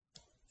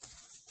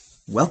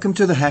Welcome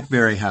to the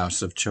Hackberry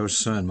House of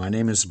Chosun. My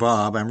name is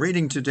Bob. I'm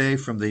reading today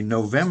from the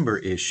November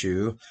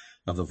issue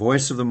of the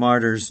Voice of the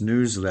Martyrs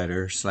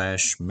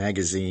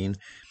newsletter/magazine.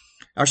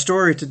 Our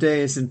story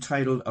today is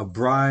entitled A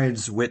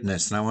Bride's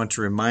Witness, and I want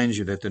to remind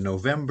you that the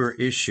November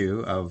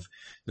issue of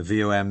the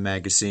VOM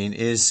magazine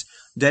is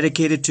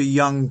dedicated to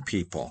young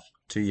people.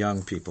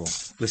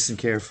 Listen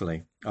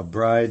carefully. A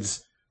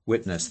Bride's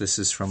Witness. This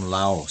is from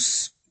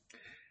Laos.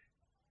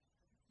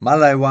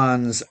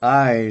 Malaiwan's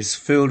eyes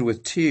filled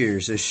with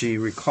tears as she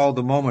recalled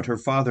the moment her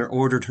father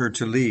ordered her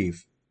to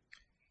leave.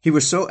 He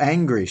was so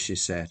angry, she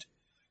said.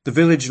 The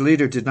village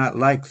leader did not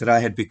like that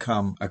I had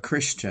become a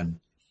Christian.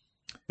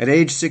 At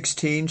age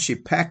 16, she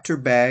packed her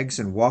bags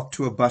and walked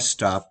to a bus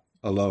stop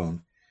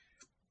alone.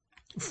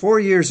 4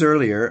 years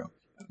earlier,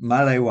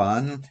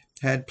 Malaiwan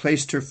had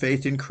placed her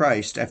faith in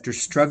Christ after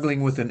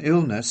struggling with an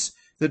illness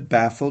that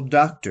baffled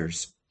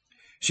doctors.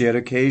 She had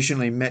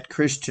occasionally met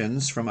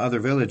Christians from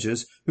other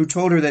villages who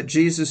told her that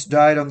Jesus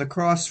died on the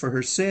cross for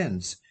her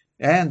sins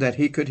and that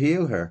he could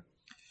heal her.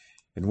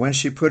 And when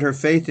she put her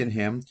faith in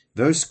him,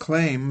 those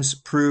claims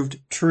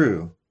proved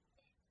true.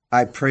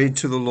 I prayed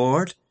to the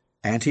Lord,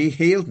 and he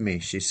healed me,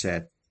 she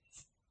said.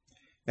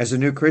 As a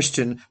new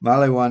Christian,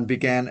 Malaiwan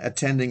began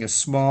attending a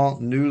small,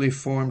 newly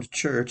formed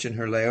church in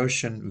her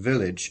Laotian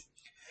village.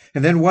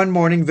 And then one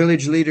morning,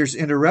 village leaders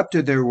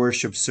interrupted their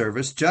worship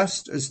service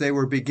just as they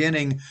were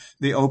beginning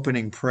the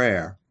opening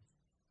prayer.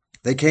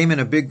 They came in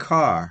a big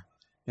car,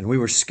 and we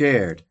were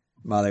scared,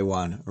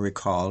 Malaiwan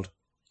recalled.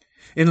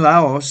 In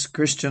Laos,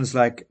 Christians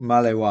like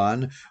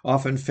Malaiwan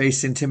often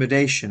face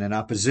intimidation and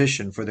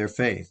opposition for their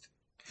faith.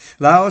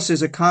 Laos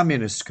is a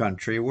communist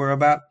country where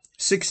about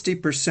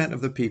 60% of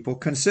the people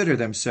consider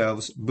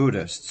themselves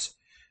Buddhists.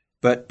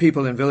 But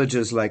people in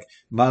villages like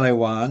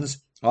Malaiwan's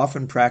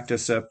often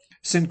practice a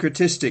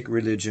syncretistic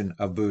religion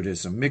of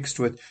Buddhism mixed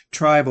with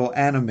tribal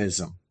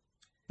animism,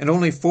 and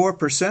only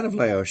 4% of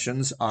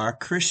Laotians are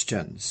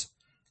Christians.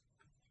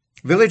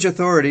 Village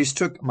authorities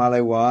took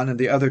Malaiwan and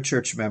the other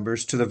church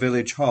members to the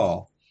village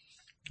hall,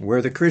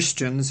 where the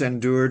Christians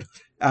endured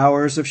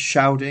hours of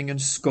shouting and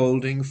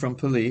scolding from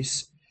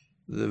police,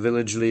 the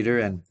village leader,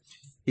 and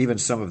even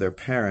some of their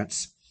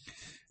parents.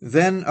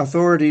 Then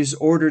authorities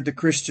ordered the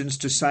Christians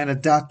to sign a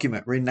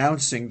document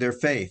renouncing their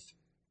faith.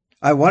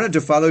 I wanted to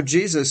follow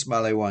Jesus,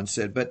 Malaiwan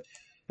said, but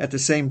at the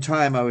same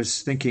time I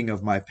was thinking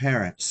of my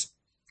parents.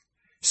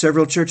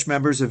 Several church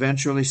members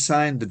eventually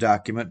signed the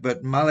document,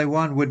 but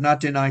Malaiwan would not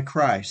deny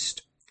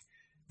Christ.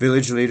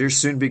 Village leaders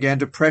soon began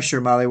to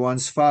pressure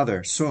Malaiwan's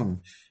father,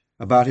 Sung,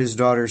 about his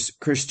daughter's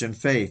Christian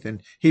faith,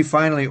 and he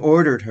finally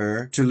ordered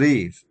her to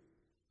leave.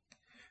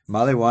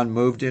 Malaiwan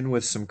moved in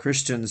with some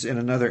Christians in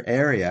another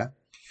area,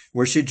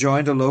 where she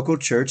joined a local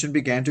church and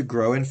began to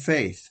grow in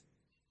faith.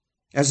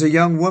 As a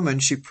young woman,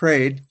 she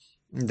prayed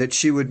that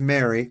she would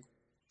marry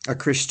a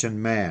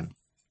Christian man.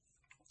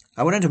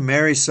 I wanted to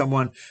marry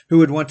someone who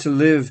would want to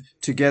live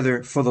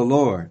together for the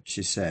Lord,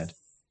 she said.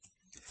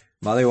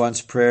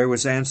 Malaiwan's prayer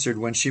was answered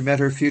when she met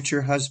her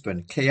future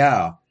husband,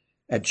 Kiao,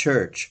 at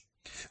church.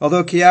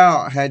 Although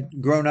Kiao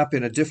had grown up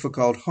in a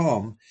difficult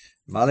home,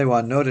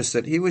 Malaiwan noticed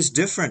that he was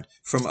different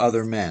from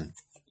other men.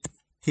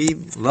 He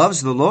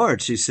loves the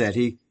Lord, she said.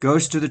 He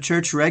goes to the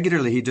church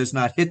regularly. He does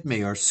not hit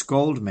me or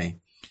scold me.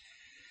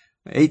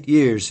 8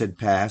 years had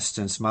passed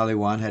since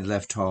Malaiwan had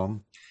left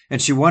home,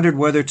 and she wondered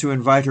whether to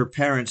invite her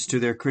parents to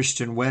their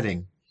Christian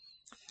wedding.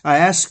 I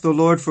asked the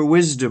Lord for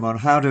wisdom on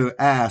how to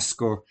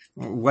ask or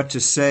what to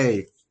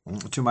say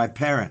to my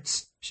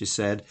parents, she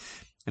said,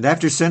 and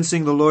after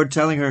sensing the Lord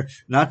telling her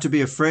not to be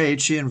afraid,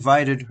 she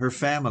invited her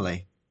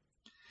family.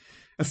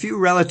 A few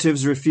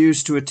relatives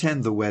refused to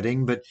attend the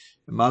wedding, but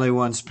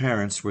Malaiwan's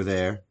parents were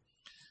there.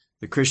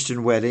 The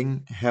Christian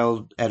wedding,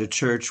 held at a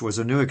church, was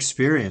a new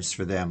experience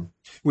for them.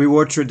 We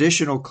wore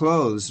traditional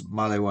clothes,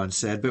 Malaiwan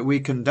said, but we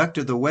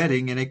conducted the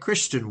wedding in a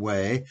Christian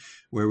way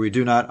where we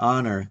do not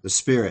honor the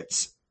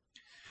spirits.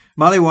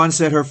 Malaiwan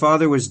said her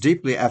father was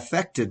deeply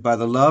affected by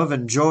the love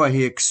and joy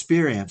he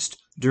experienced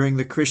during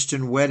the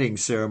Christian wedding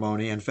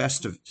ceremony and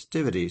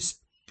festivities.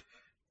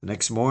 The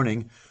next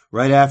morning,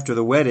 right after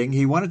the wedding,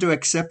 he wanted to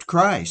accept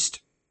Christ.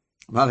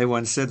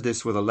 Malaiwan said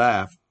this with a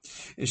laugh.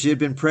 She had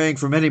been praying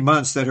for many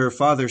months that her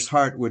father's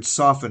heart would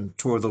soften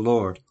toward the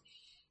Lord.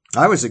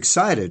 I was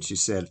excited, she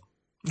said.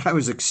 I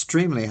was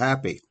extremely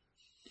happy.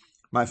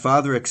 My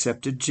father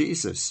accepted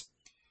Jesus.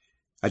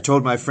 I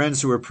told my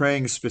friends who were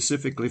praying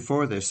specifically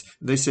for this.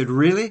 They said,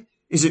 Really?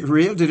 Is it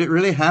real? Did it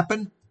really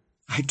happen?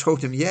 I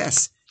told them,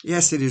 Yes,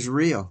 it is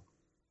real.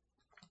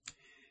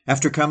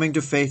 After coming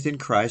to faith in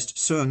Christ,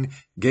 Sung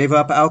gave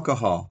up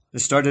alcohol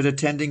and started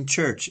attending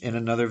church in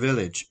another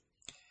village.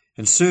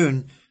 And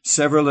soon,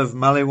 several of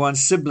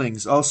Malaiwan's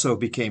siblings also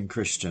became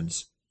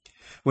Christians.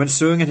 When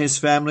Sung and his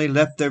family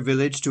left their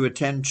village to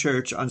attend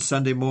church on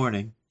Sunday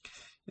morning,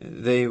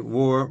 they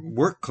wore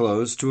work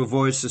clothes to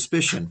avoid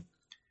suspicion.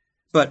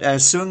 But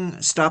as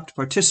Sung stopped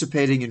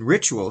participating in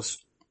rituals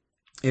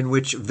in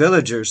which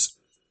villagers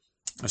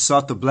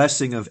sought the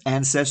blessing of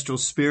ancestral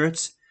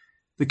spirits,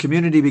 the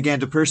community began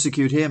to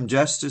persecute him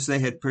just as they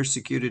had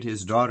persecuted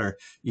his daughter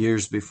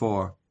years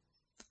before.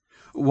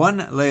 One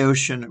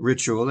Laotian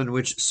ritual in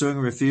which Sung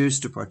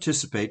refused to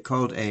participate,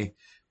 called a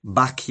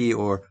bakhi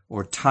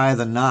or tie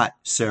the knot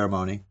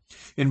ceremony,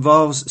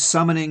 involves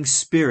summoning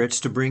spirits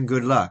to bring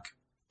good luck.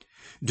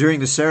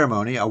 During the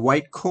ceremony, a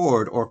white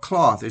cord or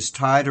cloth is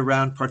tied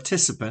around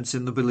participants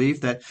in the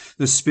belief that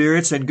the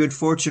spirits and good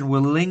fortune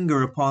will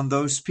linger upon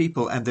those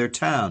people and their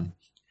town.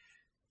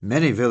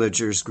 Many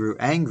villagers grew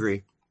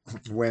angry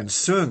when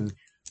Sung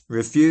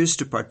refused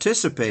to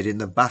participate in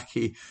the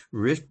bakhi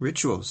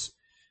rituals.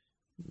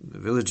 The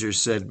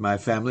villagers said, "My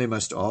family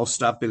must all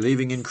stop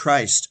believing in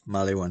Christ,"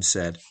 Mali once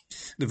said.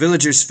 The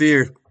villagers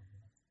fear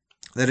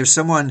that if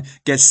someone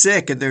gets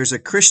sick and there's a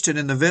Christian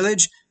in the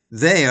village,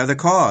 they are the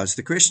cause,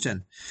 the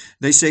Christian.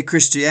 They say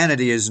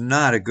Christianity is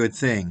not a good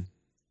thing.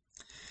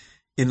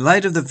 In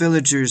light of the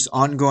villagers'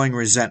 ongoing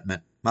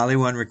resentment,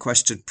 Maliwan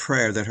requested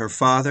prayer that her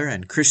father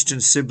and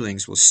Christian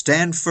siblings will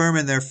stand firm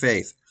in their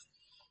faith,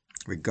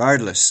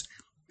 regardless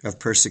of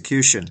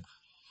persecution,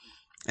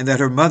 and that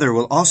her mother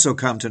will also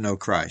come to know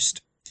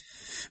Christ.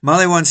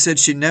 Maliwan said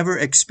she never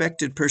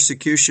expected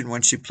persecution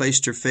when she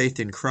placed her faith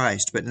in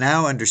Christ, but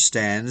now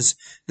understands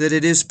that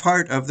it is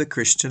part of the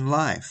Christian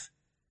life.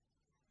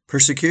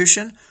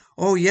 Persecution?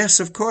 Oh, yes,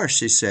 of course,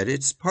 she said.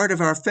 It's part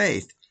of our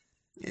faith.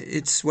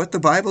 It's what the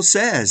Bible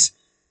says.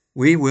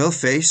 We will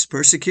face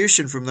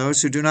persecution from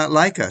those who do not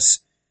like us.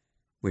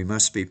 We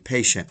must be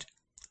patient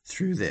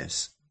through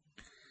this.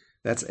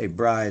 That's a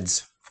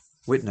bride's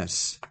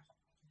witness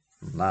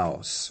from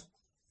Laos.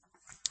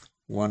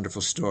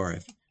 Wonderful story.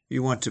 If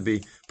you want to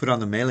be put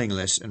on the mailing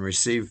list and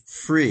receive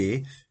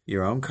free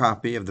your own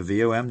copy of the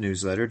VOM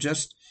newsletter,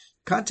 just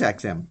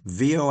contact them,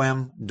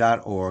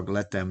 vom.org.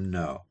 Let them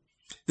know.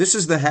 This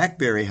is the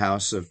Hackberry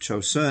House of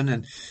Chosun,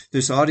 and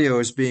this audio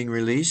is being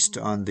released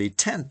on the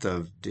 10th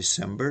of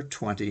December,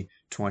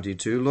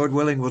 2022. Lord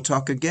willing, we'll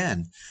talk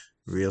again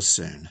real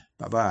soon.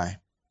 Bye-bye.